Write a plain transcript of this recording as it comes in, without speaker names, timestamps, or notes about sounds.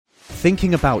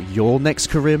thinking about your next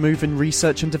career move in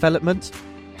research and development?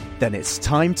 Then it's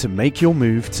time to make your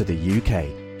move to the UK.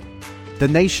 The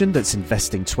nation that's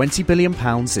investing £20 billion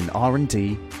in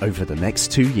R&D over the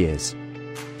next 2 years.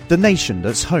 The nation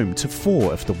that's home to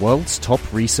 4 of the world's top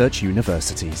research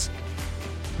universities.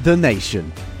 The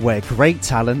nation where great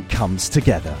talent comes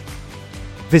together.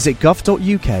 Visit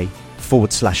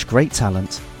gov.uk/great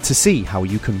talent to see how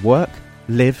you can work,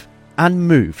 live and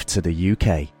move to the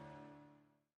UK.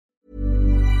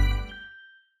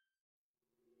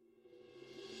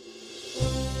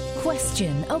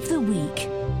 Question of the week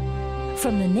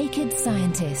from the Naked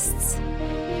Scientists.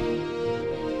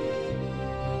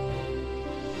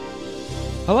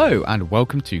 Hello and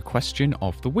welcome to Question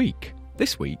of the Week.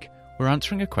 This week, we're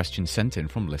answering a question sent in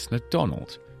from listener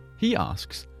Donald. He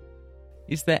asks,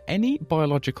 is there any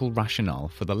biological rationale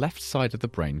for the left side of the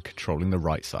brain controlling the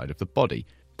right side of the body?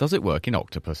 Does it work in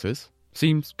octopuses?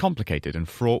 Seems complicated and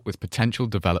fraught with potential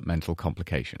developmental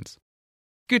complications.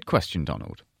 Good question,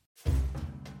 Donald.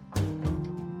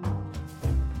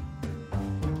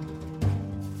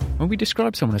 When we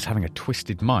describe someone as having a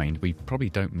twisted mind, we probably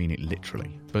don't mean it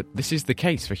literally. But this is the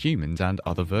case for humans and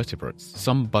other vertebrates.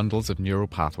 Some bundles of neural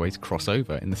pathways cross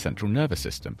over in the central nervous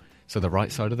system, so the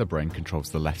right side of the brain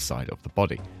controls the left side of the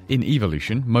body. In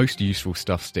evolution, most useful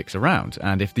stuff sticks around,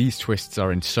 and if these twists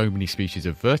are in so many species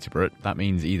of vertebrate, that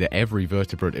means either every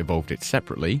vertebrate evolved it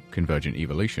separately, convergent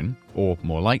evolution, or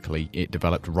more likely, it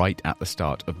developed right at the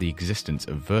start of the existence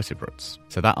of vertebrates.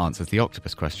 So that answers the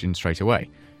octopus question straight away.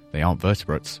 They aren't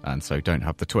vertebrates, and so don't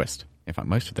have the twist. In fact,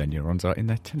 most of their neurons are in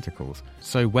their tentacles.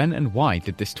 So when and why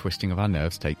did this twisting of our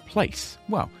nerves take place?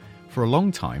 Well, for a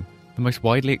long time, the most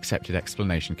widely accepted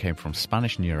explanation came from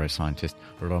Spanish neuroscientist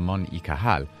Ramon y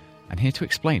Cajal, and here to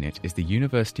explain it is the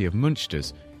University of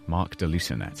Münster's Marc de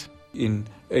Lucenet. In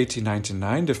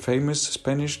 1899, the famous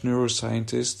Spanish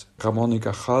neuroscientist Ramon y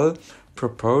Cajal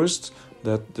proposed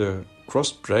that the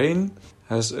crossed brain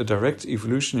has a direct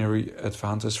evolutionary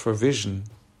advantage for vision.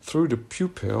 Through the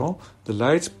pupil, the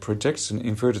light projects an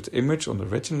inverted image on the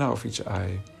retina of each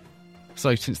eye.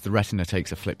 So since the retina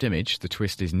takes a flipped image, the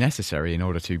twist is necessary in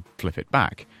order to flip it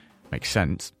back. Makes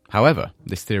sense. However,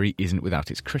 this theory isn't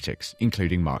without its critics,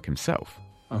 including Marc himself.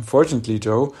 Unfortunately,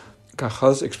 though,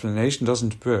 Cajal's explanation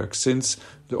doesn't work, since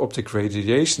the optic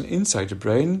radiation inside the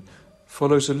brain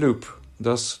follows a loop,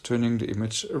 thus turning the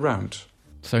image around.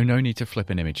 So no need to flip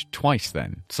an image twice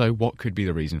then. So what could be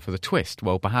the reason for the twist?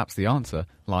 Well, perhaps the answer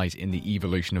lies in the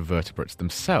evolution of vertebrates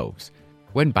themselves.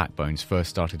 When backbones first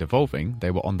started evolving,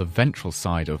 they were on the ventral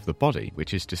side of the body,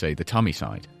 which is to say the tummy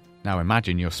side. Now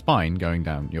imagine your spine going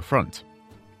down your front.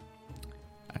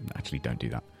 Actually, don't do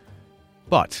that.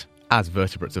 But as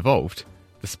vertebrates evolved,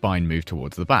 the spine moved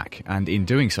towards the back, and in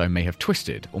doing so may have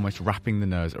twisted, almost wrapping the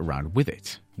nerves around with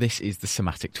it. This is the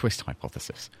somatic twist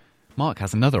hypothesis. Marc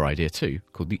has another idea too,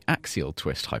 called the axial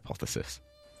twist hypothesis.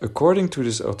 According to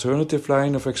this alternative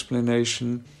line of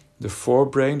explanation, the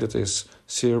forebrain, that is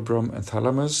cerebrum and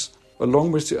thalamus,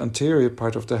 along with the anterior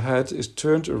part of the head, is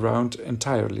turned around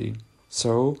entirely.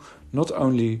 So, not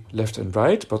only left and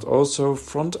right, but also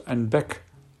front and back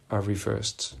are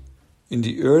reversed. In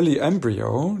the early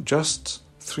embryo, just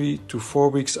 3 to 4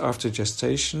 weeks after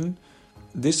gestation,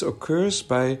 this occurs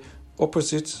by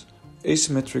opposite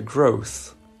asymmetric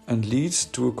growth and leads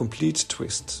to a complete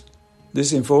twist.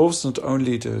 This involves not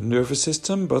only the nervous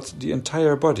system, but the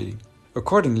entire body.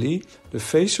 Accordingly, the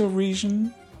facial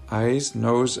region, eyes,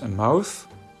 nose and mouth,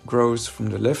 grows from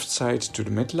the left side to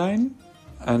the midline,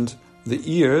 and the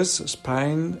ears,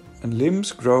 spine and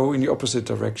limbs grow in the opposite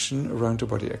direction around the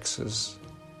body axis.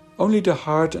 Only the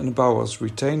heart and the bowels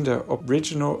retain their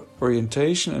original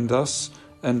orientation and thus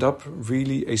end up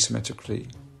really asymmetrically.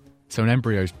 So an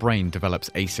embryo's brain develops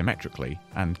asymmetrically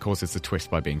and causes the twist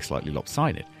by being slightly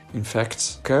lopsided. In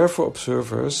fact, careful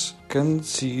observers can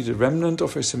see the remnant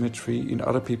of asymmetry in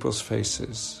other people's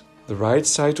faces. The right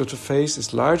side of the face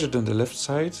is larger than the left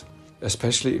side,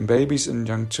 especially in babies and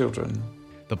young children.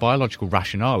 The biological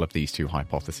rationale of these two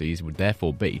hypotheses would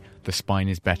therefore be the spine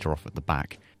is better off at the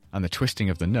back, and the twisting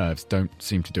of the nerves don't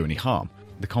seem to do any harm.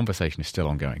 The conversation is still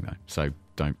ongoing though, so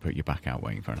don't put your back out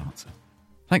waiting for an answer.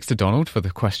 Thanks to Donald for the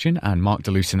question and Marc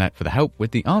de Lucenet for the help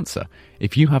with the answer.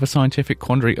 If you have a scientific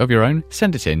quandary of your own,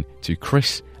 send it in to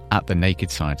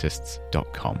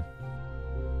chris@thenakedscientists.com.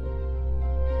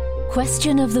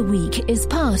 Question of the Week is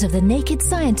part of the Naked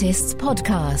Scientists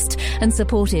podcast and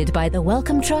supported by the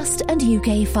Wellcome Trust and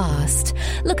UK Fast.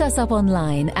 Look us up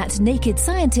online at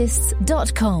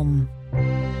nakedscientists.com.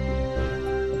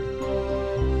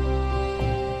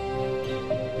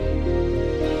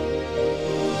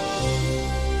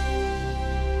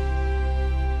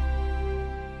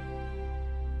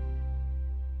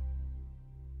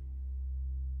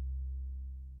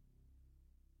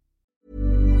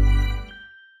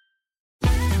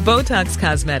 Botox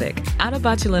Cosmetic, out of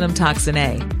botulinum toxin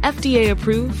A, FDA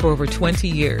approved for over 20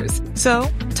 years. So,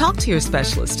 talk to your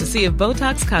specialist to see if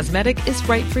Botox Cosmetic is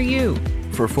right for you.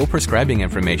 For full prescribing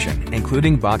information,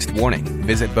 including boxed warning,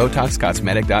 visit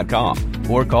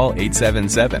BotoxCosmetic.com or call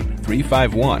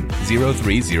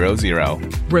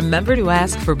 877-351-0300. Remember to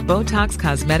ask for Botox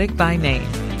Cosmetic by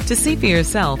name. To see for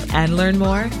yourself and learn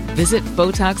more, visit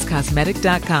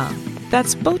BotoxCosmetic.com.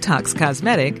 That's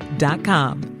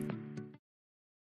BotoxCosmetic.com.